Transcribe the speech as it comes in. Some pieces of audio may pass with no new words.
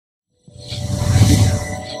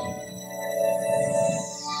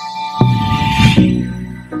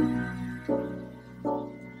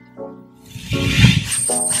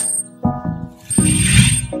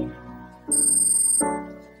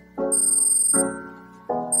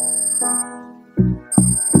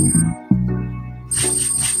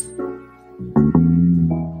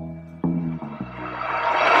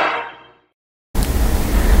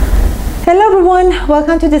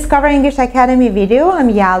welcome to Discover English Academy video. I'm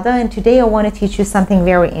Yalda, and today I want to teach you something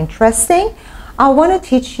very interesting. I want to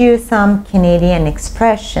teach you some Canadian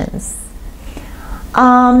expressions.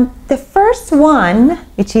 The first one,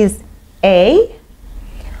 which is A,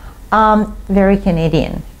 very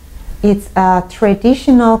Canadian. It's a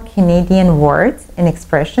traditional Canadian word and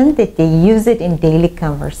expression that they use it in daily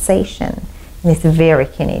conversation. And it's very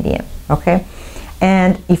Canadian, okay?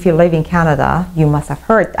 And if you live in Canada, you must have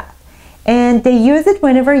heard that. And they use it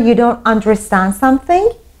whenever you don't understand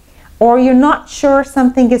something, or you're not sure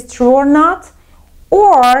something is true or not,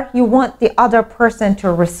 or you want the other person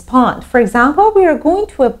to respond. For example, we are going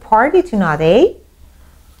to a party tonight, eh?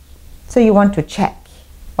 So you want to check,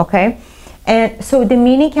 okay? And so the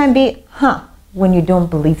meaning can be, when you don't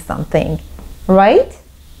believe something, right?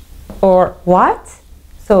 Or what?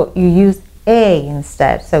 So you use A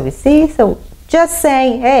instead. So we see, so just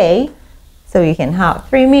saying A, so you can have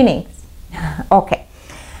three meanings. Okay.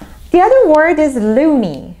 The other word is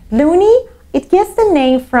loonie. Loonie, it gets the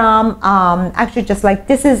name from, actually just like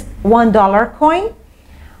this is $1 coin,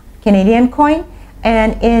 Canadian coin,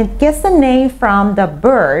 and it gets the name from the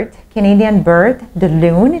bird, Canadian bird, the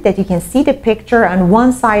loon, that you can see the picture on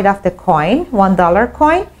one side of the coin, $1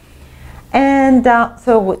 coin. And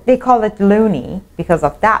so they call it loonie because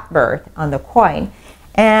of that bird on the coin.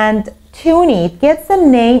 And toonie, it gets the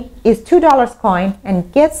name, is $2 coin,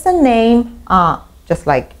 and gets the name just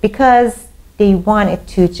like because they want it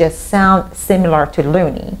to just sound similar to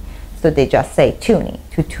loonie. So they just say toonie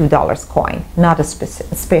to $2 coin, not a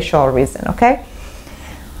special reason, okay?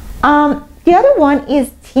 The other one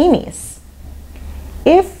is Timmy's.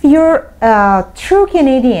 If you're a true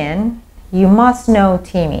Canadian, you must know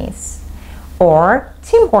Timmy's or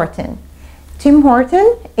Tim Horton. Tim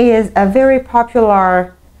Horton is a very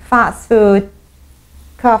popular fast food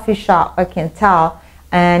coffee shop, I can tell,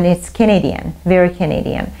 and it's Canadian, very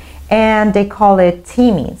Canadian, and they call it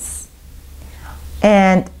Timmy's.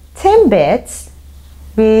 And Timbits,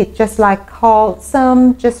 we just like call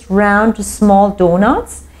some just round small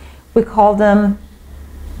donuts, we call them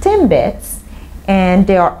Timbits, and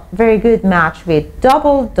they are very good match with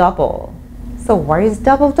Double Double. So what is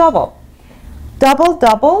Double Double? Double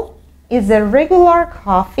Double is a regular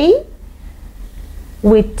coffee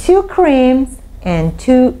with 2 creams and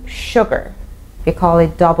 2 sugar. We call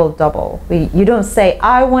it Double Double. You don't say,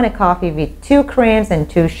 I want a coffee with 2 creams and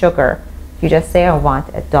 2 sugar. You just say, I want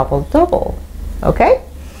a Double Double. Okay?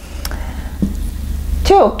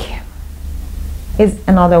 Toque is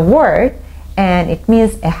another word, and it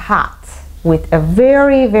means a hat with a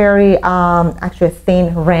very, very actually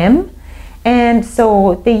thin rim. And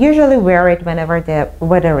so they usually wear it whenever the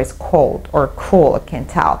weather is cold or cool, I can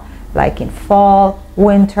tell. Like in fall,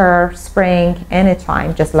 winter, spring,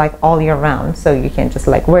 anytime, just like all year round. So you can just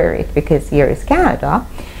like wear it because here is Canada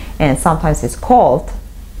and sometimes it's cold,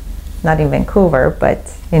 not in Vancouver,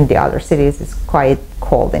 but in the other cities it's quite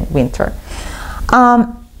cold in winter.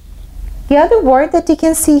 The other word that you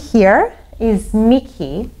can see here is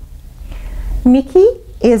Mickey. Mickey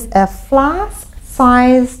is a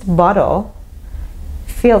flask-sized bottle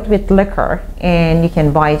filled with liquor, and you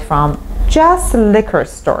can buy it from just liquor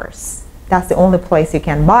stores. That's the only place you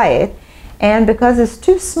can buy it. And because it's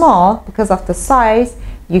too small, because of the size,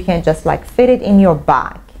 you can just like fit it in your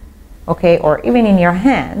bag, okay, or even in your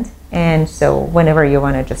hand. And so whenever you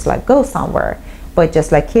want to just like go somewhere, but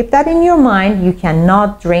just like keep that in your mind, you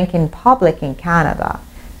cannot drink in public in Canada.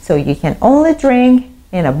 So you can only drink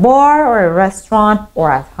in a bar or a restaurant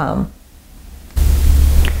or at home.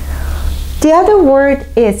 The other word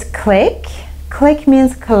is click. Click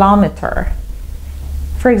means kilometer.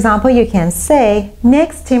 For example, you can say,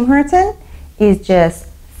 next Tim Horton is just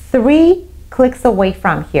 3 clicks away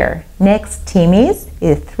from here. Next Timmy's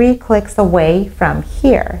is 3 clicks away from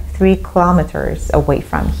here, 3 kilometers away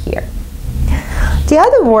from here. The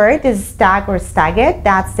other word is stag or stagette.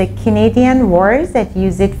 That's the Canadian word that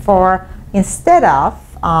use it for instead of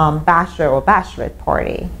bachelor or bachelorette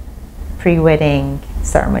party, pre-wedding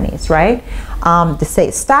ceremonies, right? They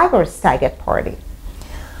say stag or stagette party.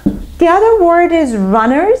 The other word is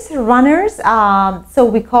runners. Runners, so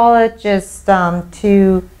we call it just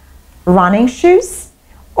 2 running shoes,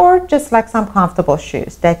 or just like some comfortable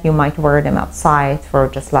shoes that you might wear them outside for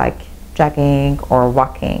just like jogging or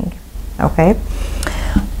walking, okay?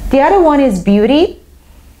 The other one is beauty.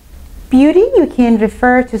 Beauty, you can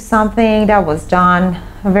refer to something that was done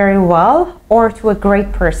very well or to a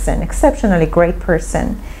great person, exceptionally great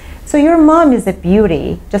person. So your mom is a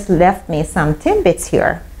beauty, just left me some Timbits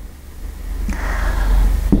here.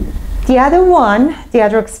 The other one, the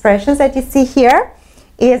other expressions that you see here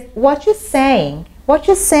is what you're saying What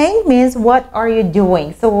you're saying means what are you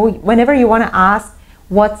doing? So whenever you want to ask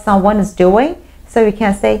what someone is doing, so you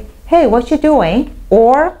can say, hey, what you doing?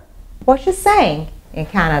 Or what you saying in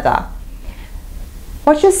Canada?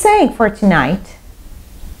 What you saying for tonight?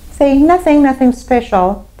 Say nothing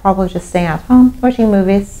special. Probably just staying at home, watching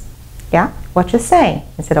movies. Yeah, what you're saying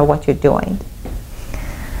instead of what you're doing.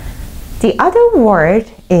 The other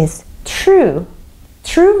word is true.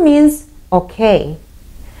 True means okay.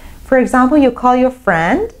 For example, you call your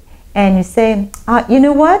friend and you say, you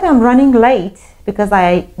know what, I'm running late because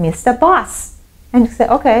I missed the bus. And you say,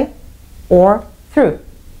 okay, or true.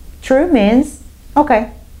 True means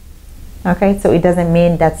okay. Okay, so it doesn't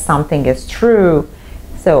mean that something is true.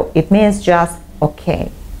 So it means just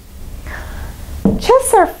okay.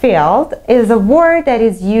 Chesterfield is a word that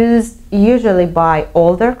is used usually by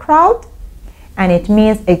older crowd, and it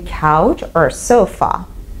means a couch or sofa.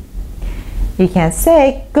 You can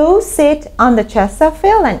say, go sit on the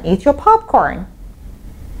Chesterfield and eat your popcorn.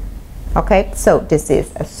 Okay, so this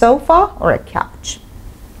is a sofa or a couch.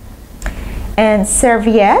 And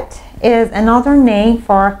serviette is another name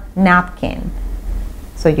for napkin.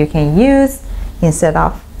 So you can use instead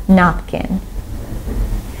of napkin.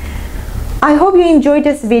 I hope you enjoyed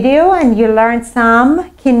this video and you learned some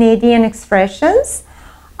Canadian expressions.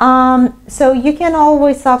 So you can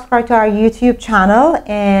always subscribe to our YouTube channel,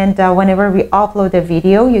 and whenever we upload a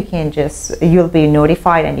video, you'll be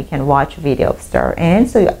notified and you can watch videos there. And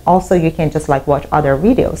so you can just like watch other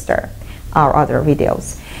videos there, our other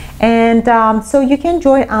videos. And so you can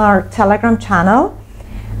join our Telegram channel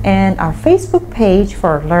and our Facebook page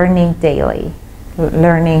for learning daily,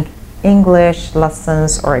 learning English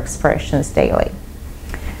lessons or expressions daily.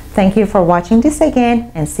 Thank you for watching this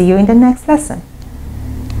again, and see you in the next lesson.